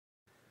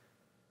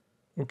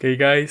Okay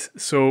guys,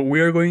 so we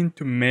are going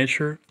to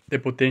measure the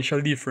potential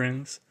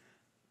difference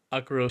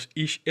across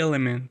each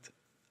element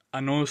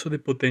and also the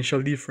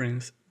potential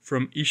difference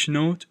from each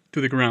node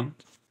to the ground.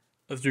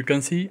 As you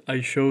can see,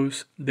 I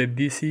chose the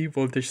DC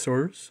voltage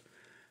source.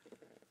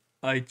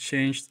 I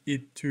changed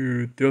it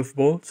to 12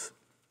 volts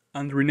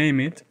and rename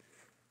it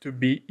to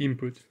B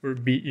input or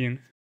B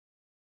in.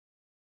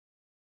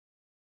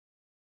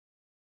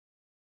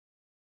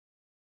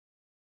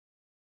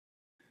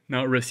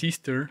 Now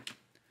resistor,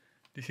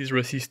 this is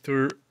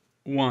resistor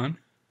 1,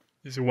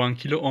 this is 1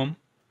 kilo ohm.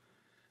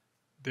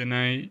 Then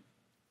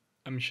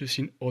I'm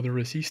choosing other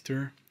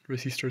resistor,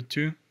 resistor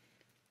 2.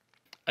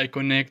 I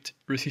connect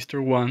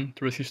resistor 1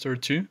 to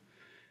resistor 2.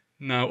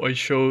 Now I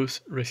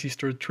chose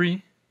resistor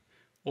 3,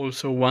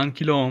 also 1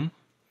 kilo ohm,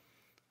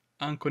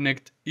 and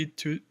connect it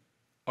to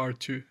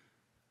R2.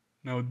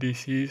 Now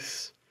this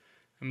is,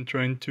 I'm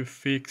trying to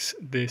fix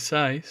the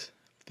size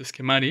of the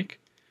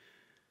schematic.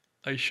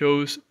 I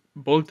chose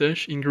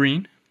voltage in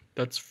green,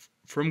 that's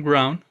from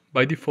ground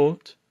by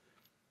default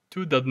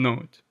to that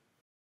node.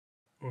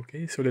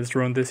 Okay, so let's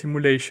run the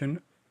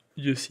simulation.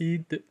 You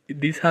see,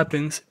 this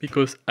happens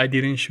because I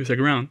didn't choose a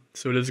ground.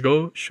 So let's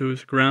go,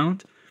 choose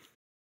ground.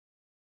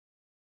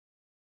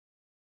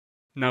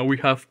 Now we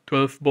have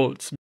 12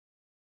 volts.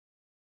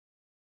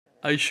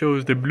 I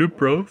chose the blue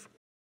probe.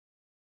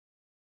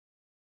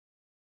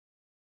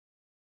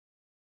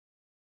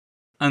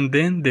 And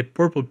then the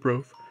purple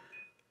probe.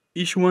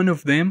 Each one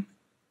of them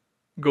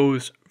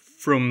goes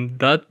from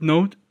that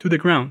node to the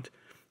ground.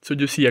 So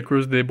you see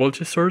across the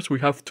voltage source we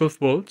have 12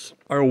 volts,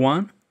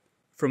 R1.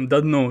 From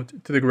that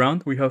node to the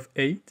ground we have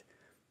 8.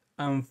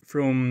 And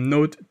from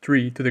node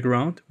 3 to the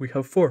ground we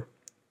have 4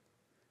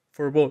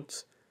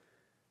 volts.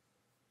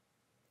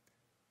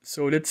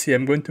 So let's see,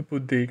 I'm going to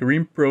put the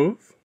green probe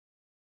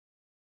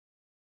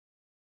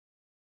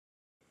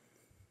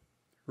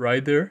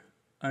right there,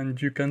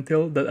 and you can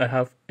tell that I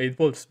have 8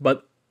 volts,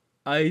 but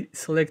I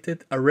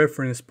selected a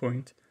reference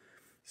point.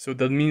 So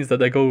that means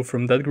that I go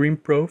from that green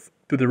probe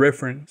to the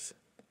reference.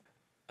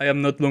 I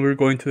am not longer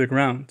going to the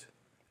ground.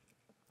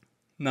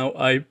 Now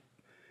I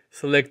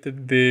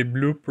selected the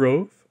blue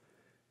probe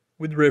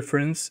with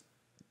reference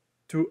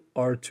to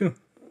R2.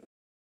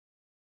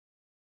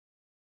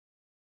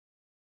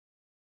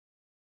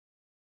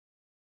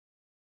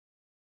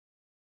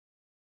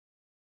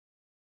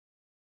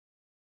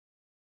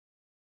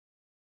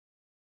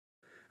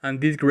 And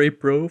this gray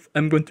probe,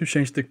 I'm going to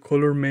change the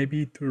color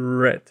maybe to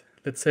red.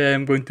 Let's say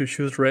I'm going to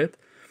choose red,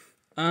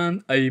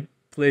 and I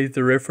place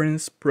the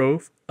reference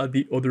probe at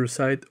the other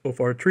side of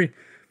R3.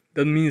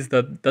 That means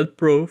that that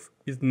probe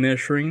is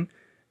measuring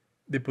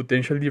the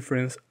potential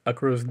difference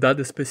across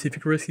that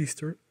specific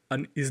resistor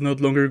and is not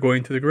longer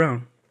going to the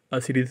ground,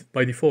 as it is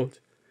by default.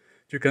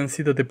 You can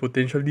see that the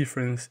potential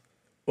difference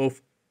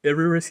of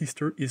every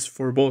resistor is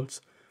 4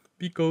 volts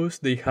because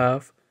they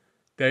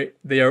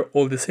are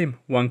all the same,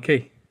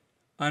 1K.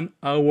 And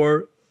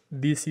our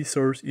DC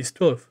source is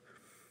 12.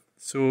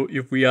 So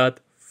if we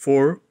add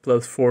 4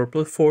 plus 4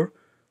 plus 4,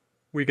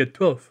 we get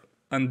 12.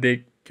 And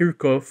the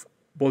Kirchhoff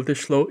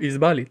voltage law is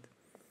valid.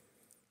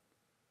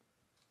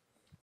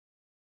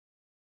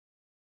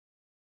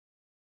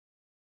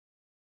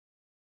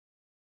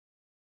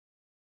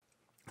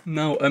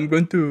 Now I'm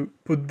going to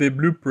put the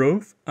blue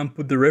probe and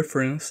put the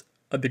reference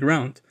at the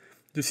ground.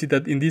 You see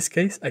that in this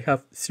case I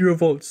have 0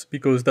 volts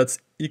because that's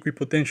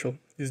equipotential.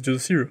 It's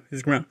just 0,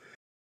 it's ground.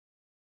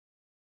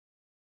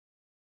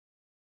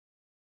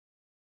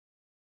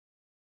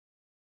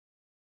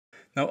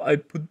 Now I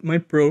put my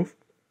probe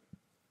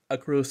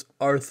across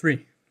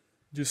R3,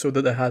 just so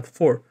that I had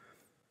 4.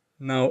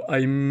 Now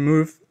I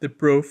move the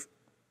probe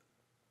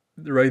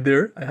right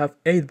there, I have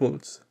 8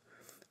 volts.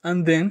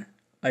 And then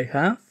I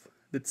have,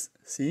 let's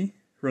see,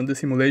 run the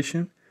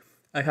simulation,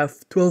 I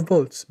have 12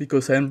 volts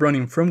because I am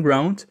running from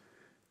ground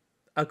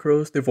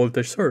across the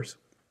voltage source.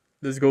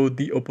 Let's go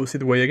the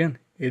opposite way again,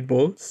 8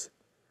 volts.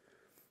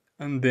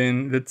 And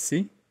then let's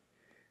see,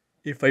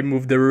 if I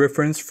move the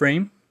reference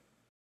frame,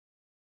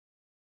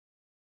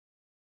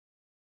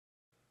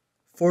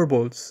 4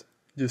 volts,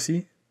 you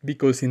see,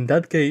 because in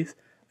that case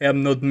I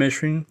am not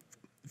measuring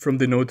from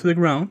the node to the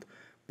ground,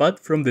 but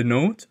from the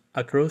node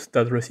across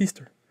that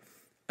resistor.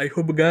 I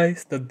hope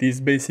guys that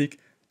this basic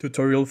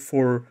tutorial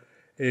for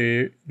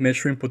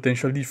measuring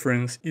potential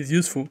difference is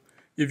useful.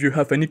 If you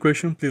have any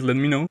question, please let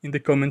me know in the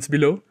comments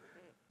below,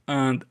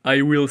 and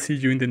I will see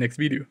you in the next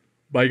video.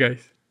 Bye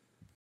guys.